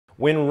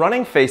When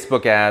running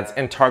Facebook ads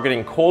and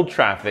targeting cold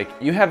traffic,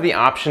 you have the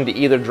option to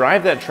either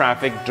drive that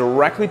traffic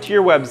directly to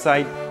your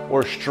website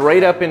or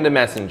straight up into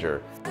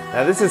Messenger.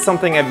 Now this is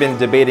something I've been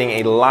debating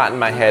a lot in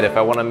my head if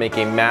I want to make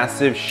a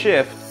massive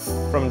shift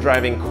from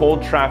driving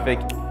cold traffic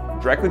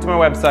directly to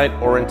my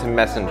website or into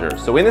Messenger.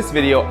 So in this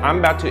video, I'm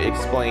about to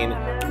explain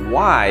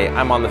why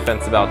I'm on the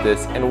fence about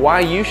this and why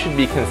you should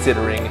be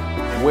considering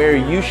where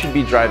you should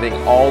be driving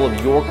all of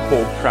your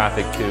cold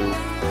traffic to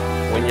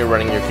when you're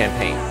running your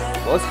campaign.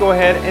 So let's go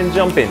ahead and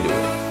jump into it.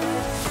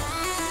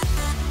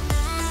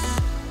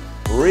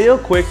 Real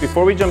quick,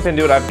 before we jump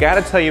into it, I've got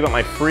to tell you about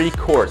my free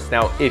course.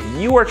 Now, if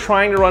you are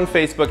trying to run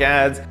Facebook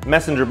ads,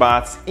 messenger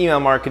bots,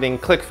 email marketing,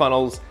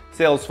 ClickFunnels,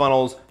 sales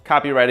funnels,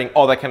 copywriting,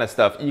 all that kind of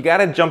stuff, you got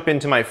to jump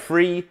into my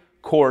free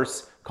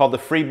course called the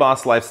Free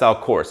Boss Lifestyle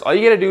course. All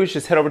you got to do is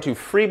just head over to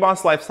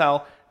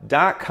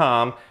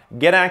freebosslifestyle.com,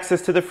 get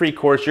access to the free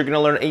course. You're going to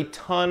learn a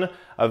ton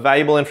of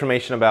valuable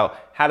information about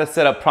how to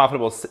set up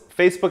profitable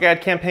Facebook ad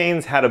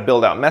campaigns, how to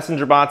build out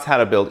messenger bots, how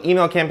to build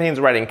email campaigns,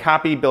 writing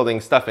copy, building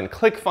stuff in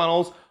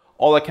ClickFunnels,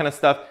 all that kind of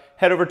stuff.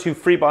 Head over to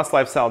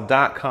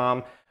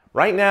freebosslifestyle.com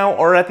right now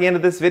or at the end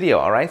of this video,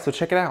 all right? So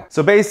check it out.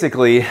 So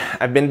basically,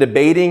 I've been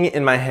debating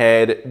in my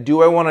head,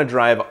 do I want to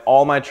drive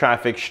all my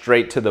traffic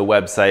straight to the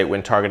website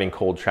when targeting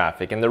cold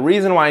traffic? And the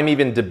reason why I'm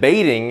even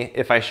debating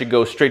if I should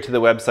go straight to the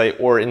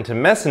website or into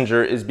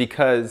Messenger is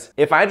because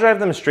if I drive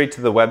them straight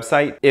to the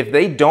website, if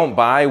they don't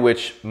buy,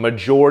 which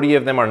majority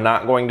of them are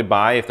not going to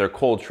buy if they're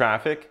cold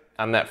traffic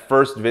on that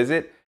first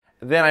visit,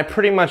 then I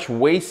pretty much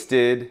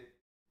wasted,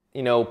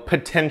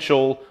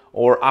 potential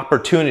or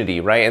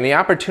opportunity, right? And the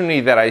opportunity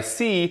that I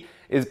see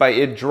is by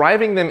it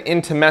driving them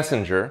into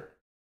Messenger,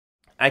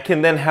 I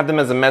can then have them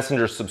as a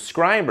Messenger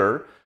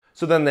subscriber.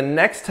 So then the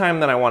next time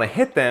that I want to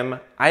hit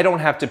them, I don't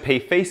have to pay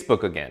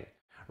Facebook again,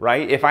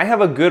 right? If I have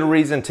a good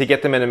reason to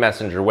get them into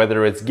Messenger,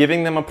 whether it's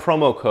giving them a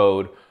promo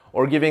code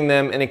or giving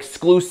them an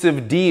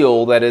exclusive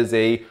deal that is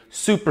a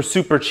super,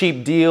 super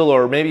cheap deal,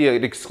 or maybe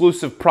an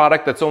exclusive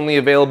product that's only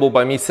available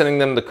by me sending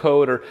them the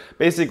code, or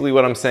basically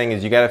what I'm saying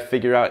is you got to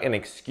figure out an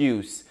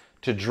excuse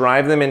to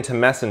drive them into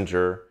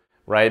Messenger,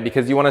 right?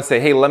 Because you want to say,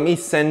 hey, let me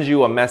send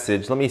you a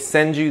message. Let me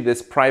send you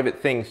this private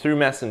thing through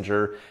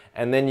Messenger,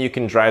 and then you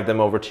can drive them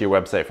over to your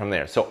website from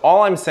there. So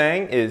all I'm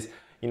saying is,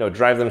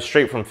 drive them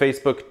straight from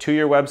Facebook to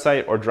your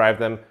website or drive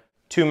them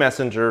to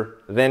Messenger,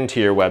 then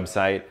to your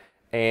website.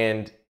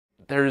 And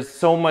there's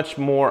so much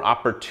more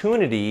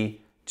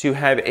opportunity to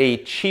have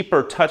a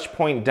cheaper touch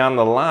point down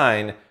the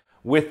line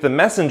with the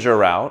Messenger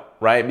route,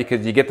 right?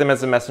 Because you get them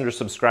as a Messenger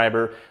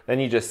subscriber, then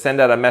you just send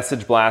out a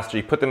message blast or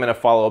you put them in a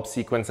follow-up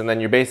sequence, and then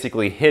you're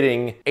basically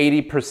hitting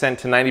 80%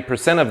 to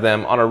 90% of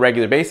them on a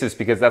regular basis,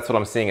 because that's what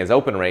I'm seeing as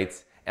open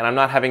rates. And I'm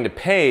not having to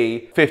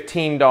pay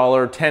 $15, $10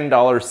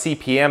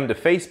 CPM to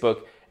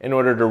Facebook in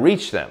order to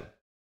reach them.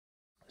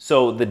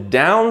 So the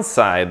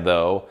downside,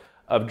 though,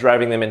 of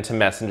driving them into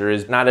Messenger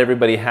is not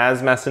everybody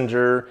has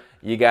Messenger.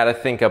 You got to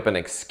think up an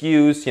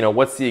excuse.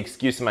 What's the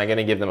excuse? Am I going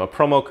to give them a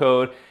promo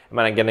code? Am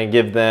I going to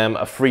give them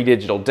a free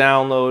digital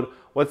download?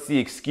 What's the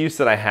excuse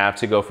that I have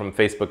to go from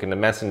Facebook into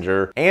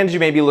Messenger? And you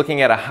may be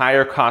looking at a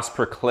higher cost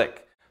per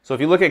click. So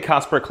if you look at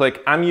cost per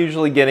click, I'm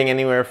usually getting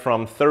anywhere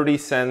from 30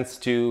 cents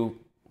to,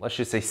 let's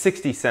just say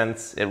 60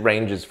 cents. It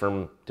ranges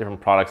from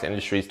different products,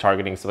 industries,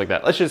 targeting, stuff like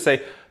that. Let's just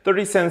say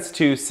 30 cents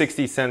to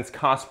 60 cents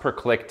cost per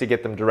click to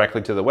get them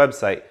directly to the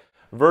website,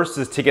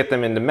 versus to get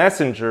them into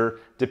Messenger,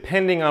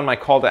 depending on my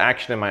call to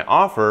action and my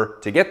offer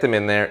to get them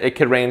in there, it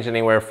could range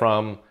anywhere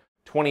from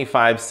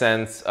 25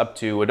 cents up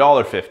to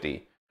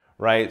 $1.50,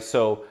 right?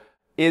 So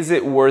is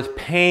it worth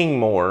paying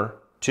more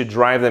to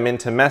drive them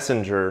into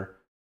Messenger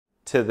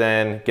to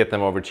then get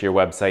them over to your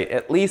website,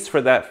 at least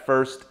for that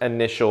first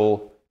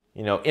initial,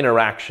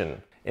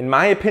 interaction? In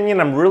my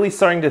opinion, I'm really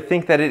starting to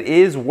think that it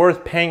is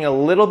worth paying a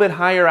little bit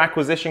higher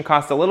acquisition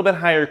cost, a little bit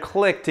higher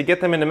click to get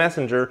them into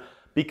Messenger,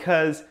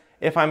 because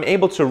if I'm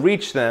able to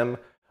reach them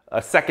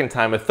a second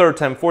time, a third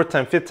time, fourth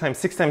time, fifth time,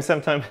 sixth time,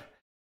 seventh time,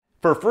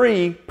 for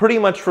free, pretty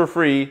much for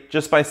free,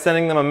 just by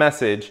sending them a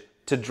message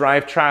to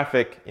drive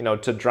traffic,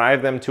 to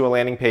drive them to a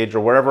landing page or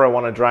wherever I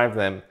want to drive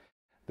them,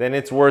 then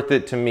it's worth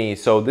it to me.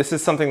 So this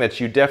is something that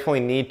you definitely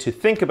need to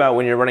think about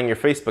when you're running your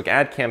Facebook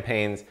ad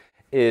campaigns.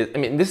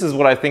 This is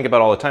what I think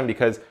about all the time,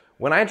 because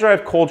when I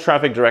drive cold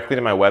traffic directly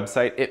to my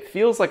website, it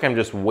feels like I'm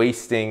just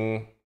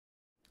wasting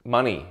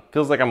money. It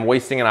feels like I'm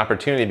wasting an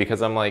opportunity,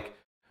 because I'm like,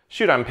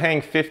 shoot, I'm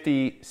paying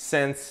 50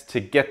 cents to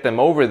get them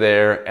over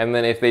there, and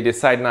then if they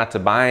decide not to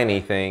buy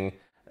anything,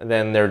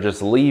 then they're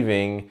just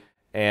leaving,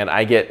 and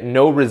I get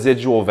no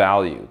residual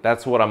value.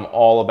 That's what I'm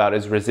all about,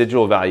 is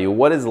residual value.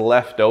 What is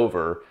left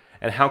over,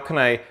 and how can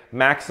I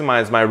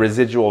maximize my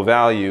residual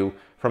value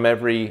from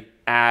every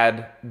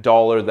ad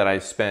dollar that I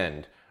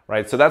spend,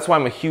 right? So that's why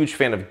I'm a huge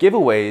fan of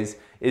giveaways,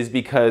 is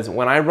because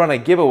when I run a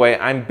giveaway,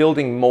 I'm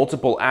building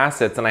multiple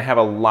assets, and I have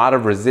a lot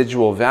of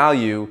residual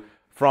value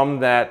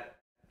from that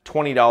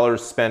 $20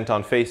 spent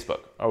on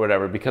Facebook or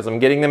whatever, because I'm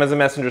getting them as a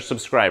Messenger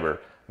subscriber.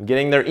 I'm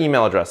getting their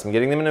email address. I'm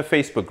getting them in a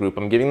Facebook group.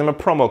 I'm giving them a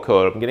promo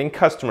code. I'm getting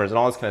customers and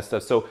all this kind of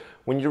stuff. So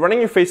when you're running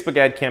your Facebook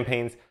ad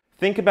campaigns,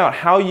 think about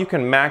how you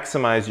can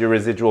maximize your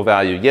residual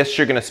value. Yes,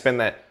 you're gonna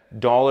spend that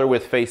dollar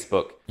with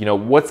Facebook. You know,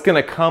 what's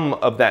gonna come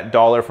of that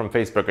dollar from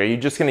Facebook? Are you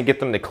just gonna get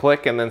them to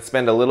click and then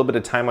spend a little bit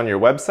of time on your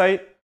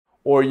website?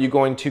 Or are you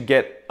going to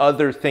get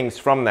other things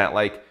from that?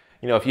 Like,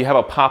 you know, if you have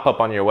a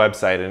pop-up on your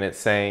website and it's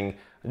saying,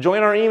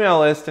 join our email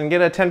list and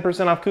get a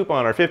 10% off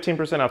coupon or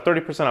 15% off,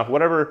 30% off,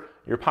 whatever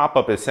your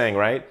pop-up is saying,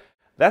 right?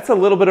 That's a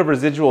little bit of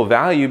residual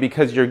value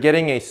because you're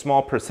getting a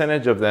small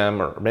percentage of them,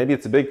 or maybe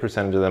it's a big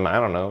percentage of them, I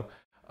don't know.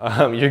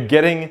 You're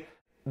getting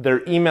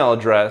their email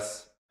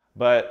address,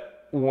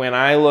 but when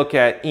I look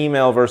at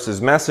email versus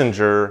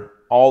Messenger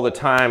all the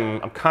time,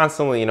 I'm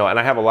constantly, you know, and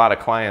I have a lot of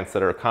clients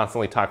that are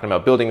constantly talking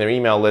about building their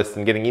email list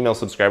and getting email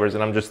subscribers,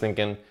 and I'm just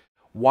thinking,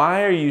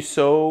 why are you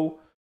so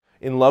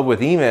in love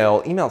with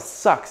email? Email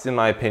sucks in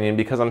my opinion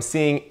because I'm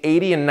seeing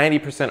 80 and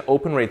 90%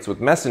 open rates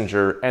with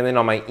Messenger, and then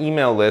on my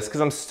email list,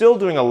 because I'm still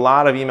doing a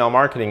lot of email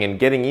marketing and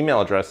getting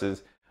email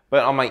addresses,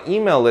 but on my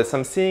email list,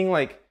 I'm seeing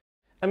like,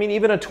 I mean,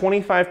 even a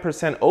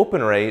 25%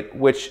 open rate,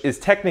 which is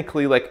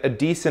technically like a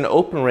decent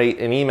open rate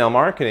in email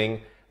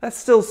marketing, that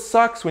still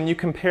sucks when you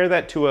compare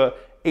that to a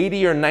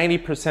 80 or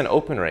 90%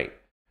 open rate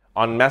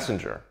on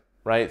Messenger,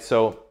 right?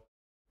 So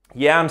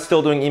yeah, I'm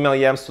still doing email,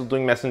 yeah, I'm still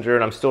doing Messenger,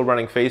 and I'm still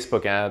running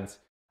Facebook ads.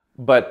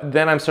 But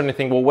then I'm starting to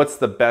think, well, what's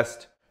the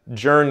best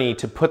journey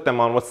to put them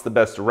on? What's the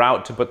best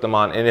route to put them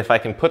on? And if I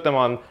can put them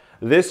on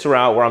this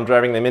route where I'm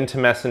driving them into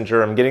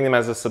Messenger, I'm getting them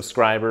as a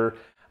subscriber,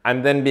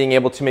 I'm then being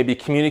able to maybe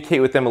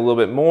communicate with them a little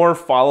bit more,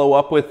 follow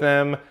up with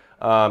them,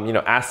 you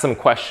know, ask some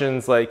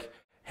questions like,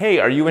 hey,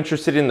 are you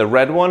interested in the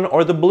red one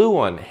or the blue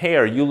one? Hey,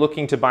 are you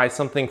looking to buy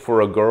something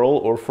for a girl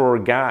or for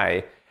a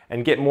guy?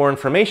 And get more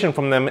information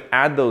from them,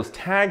 add those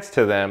tags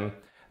to them.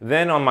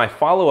 Then on my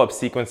follow-up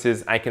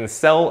sequences, I can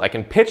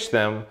pitch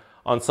them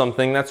on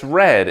something that's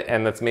red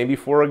and that's maybe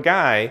for a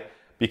guy,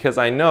 because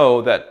I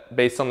know that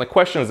based on the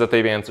questions that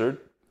they've answered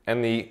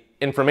and the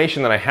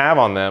information that I have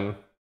on them,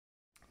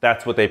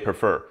 that's what they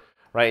prefer,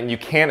 right? And you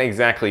can't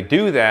exactly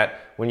do that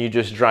when you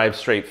just drive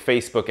straight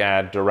Facebook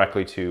ad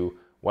directly to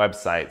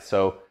website.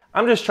 So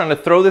I'm just trying to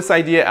throw this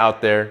idea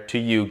out there to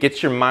you,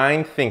 get your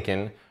mind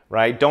thinking,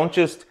 right? Don't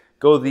just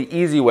go the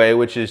easy way,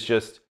 which is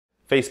just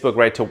Facebook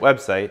right to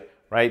website,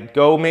 right?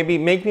 Go maybe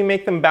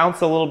make them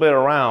bounce a little bit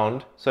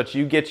around so that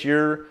you get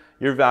your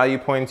value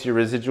points, your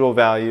residual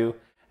value,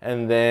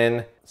 and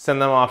then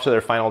send them off to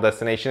their final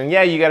destination. And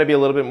yeah, you gotta be a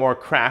little bit more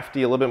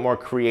crafty, a little bit more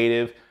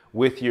creative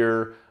with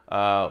your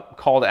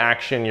call to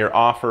action, your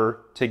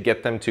offer to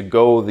get them to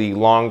go the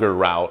longer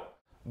route.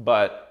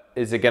 But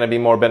is it gonna be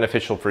more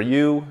beneficial for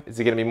you? Is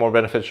it gonna be more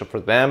beneficial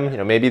for them? You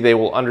know, maybe they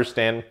will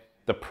understand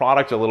the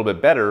product a little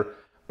bit better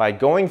by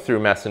going through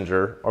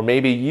Messenger, or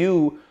maybe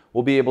you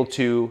will be able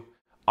to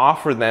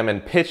offer them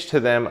and pitch to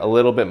them a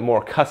little bit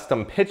more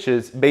custom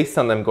pitches based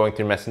on them going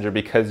through Messenger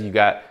because you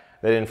got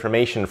that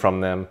information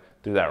from them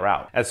through that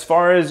route. As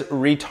far as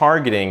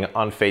retargeting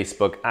on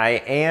Facebook,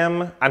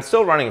 I'm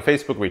still running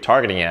Facebook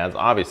retargeting ads,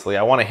 obviously.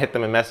 I wanna hit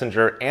them in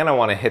Messenger and I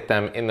wanna hit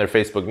them in their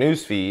Facebook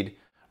newsfeed,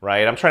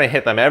 right? I'm trying to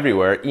hit them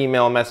everywhere.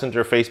 Email,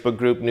 Messenger, Facebook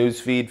group,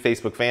 newsfeed,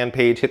 Facebook fan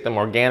page, hit them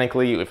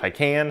organically if I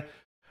can,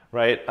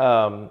 right?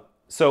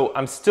 So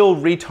I'm still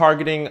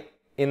retargeting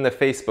in the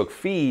Facebook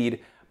feed,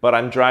 but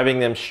I'm driving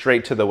them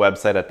straight to the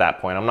website at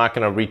that point. I'm not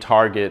gonna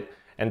retarget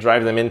and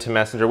drive them into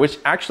Messenger, which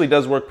actually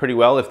does work pretty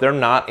well if they're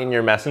not in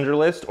your Messenger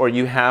list or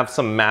you have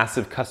some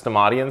massive custom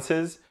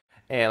audiences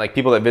and like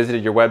people that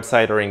visited your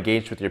website or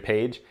engaged with your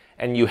page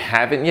and you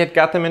haven't yet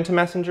got them into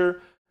Messenger,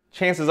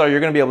 chances are you're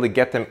gonna be able to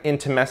get them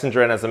into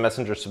Messenger and as a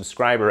Messenger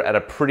subscriber at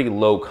a pretty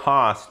low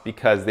cost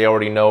because they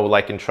already know,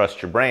 like, and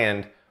trust your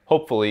brand,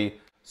 hopefully.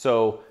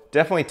 So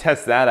definitely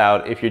test that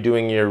out if you're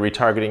doing your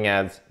retargeting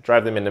ads,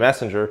 drive them into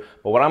Messenger.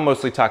 But what I'm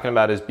mostly talking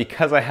about is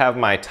because I have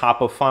my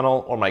top of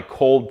funnel or my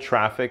cold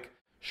traffic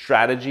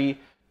strategy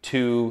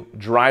to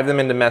drive them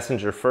into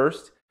Messenger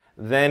first,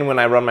 then when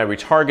I run my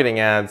retargeting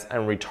ads,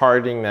 I'm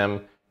retargeting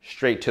them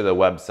straight to the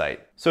website.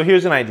 So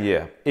here's an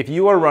idea. If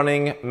you are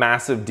running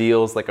massive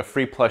deals like a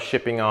free plus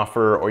shipping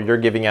offer, or you're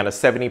giving out a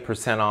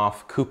 70%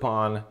 off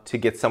coupon to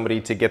get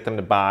somebody to get them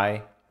to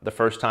buy the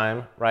first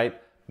time,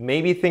 right?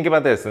 Maybe think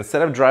about this.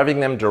 Instead of driving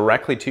them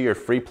directly to your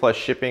free plus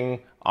shipping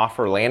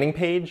offer landing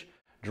page,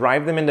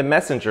 drive them into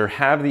Messenger.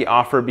 Have the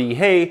offer be,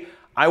 hey,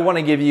 I want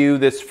to give you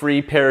this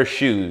free pair of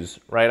shoes,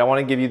 right? I want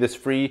to give you this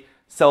free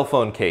cell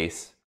phone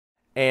case.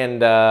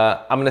 And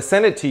I'm going to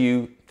send it to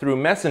you through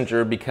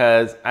Messenger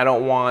because I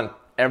don't want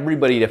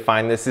everybody to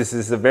find this. This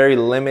is a very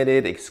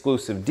limited,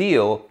 exclusive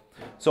deal.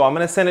 So I'm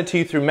going to send it to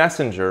you through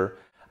Messenger.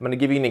 I'm going to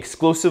give you an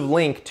exclusive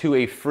link to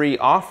a free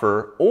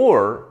offer.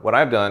 Or what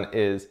I've done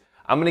is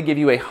I'm going to give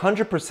you a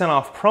 100%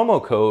 off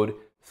promo code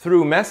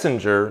through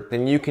Messenger.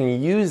 Then you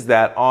can use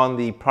that on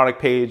the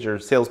product page or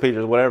sales page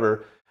or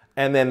whatever.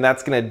 And then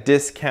that's going to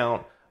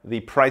discount the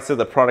price of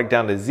the product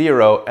down to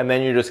zero. And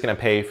then you're just going to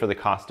pay for the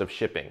cost of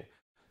shipping.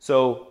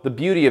 So the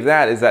beauty of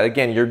that is that,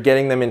 again, you're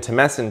getting them into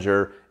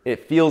Messenger.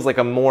 It feels like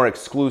a more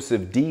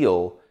exclusive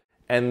deal.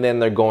 And then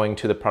they're going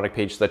to the product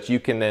page so that you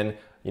can then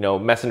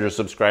Messenger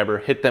subscriber,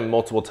 hit them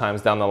multiple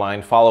times down the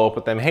line, follow up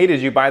with them. Hey,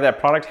 did you buy that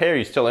product? Hey, are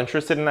you still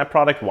interested in that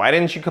product? Why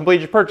didn't you complete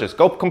your purchase?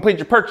 Go complete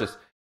your purchase.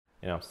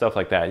 Stuff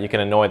like that. You can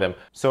annoy them.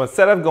 So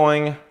instead of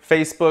going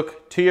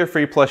Facebook to your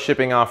free plus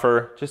shipping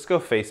offer, just go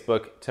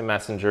Facebook to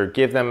Messenger,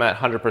 give them that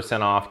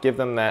 100% off, give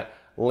them that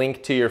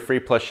link to your free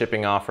plus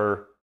shipping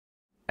offer,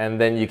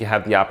 and then you can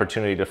have the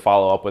opportunity to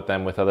follow up with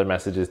them with other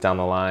messages down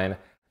the line.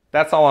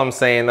 That's all I'm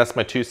saying. That's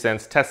my 2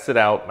 cents. Test it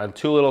out, my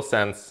 2 little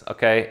cents,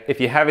 okay? If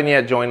you haven't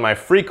yet joined my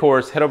free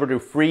course, head over to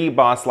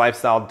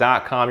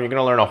freebosslifestyle.com. You're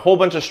gonna learn a whole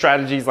bunch of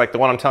strategies like the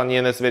one I'm telling you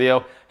in this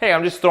video. Hey,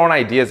 I'm just throwing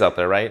ideas out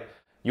there, right?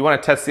 You wanna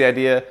test the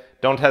idea,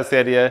 don't test the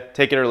idea,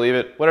 take it or leave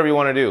it, whatever you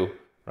wanna do,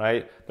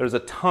 right? There's a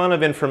ton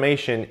of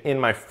information in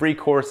my free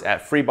course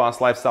at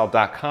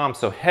freebosslifestyle.com,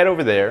 so head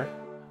over there,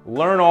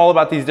 learn all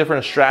about these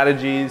different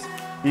strategies.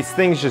 These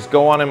things just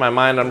go on in my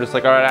mind. I'm just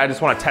like, all right, I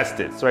just want to test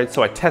it, right?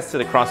 So I test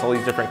it across all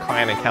these different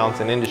client accounts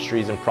and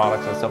industries and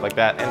products and stuff like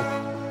that.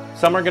 And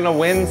some are gonna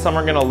win, some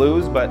are gonna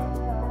lose, but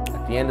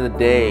at the end of the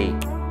day,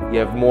 you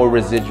have more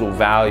residual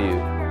value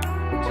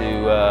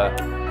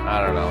to,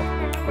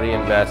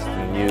 reinvest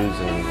and use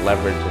and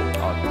leverage and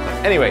all that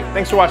stuff. Anyway,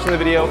 thanks for watching the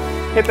video.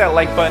 Hit that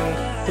like button,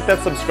 hit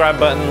that subscribe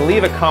button,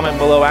 leave a comment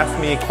below, ask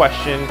me a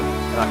question,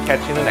 and I'll catch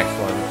you in the next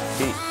one.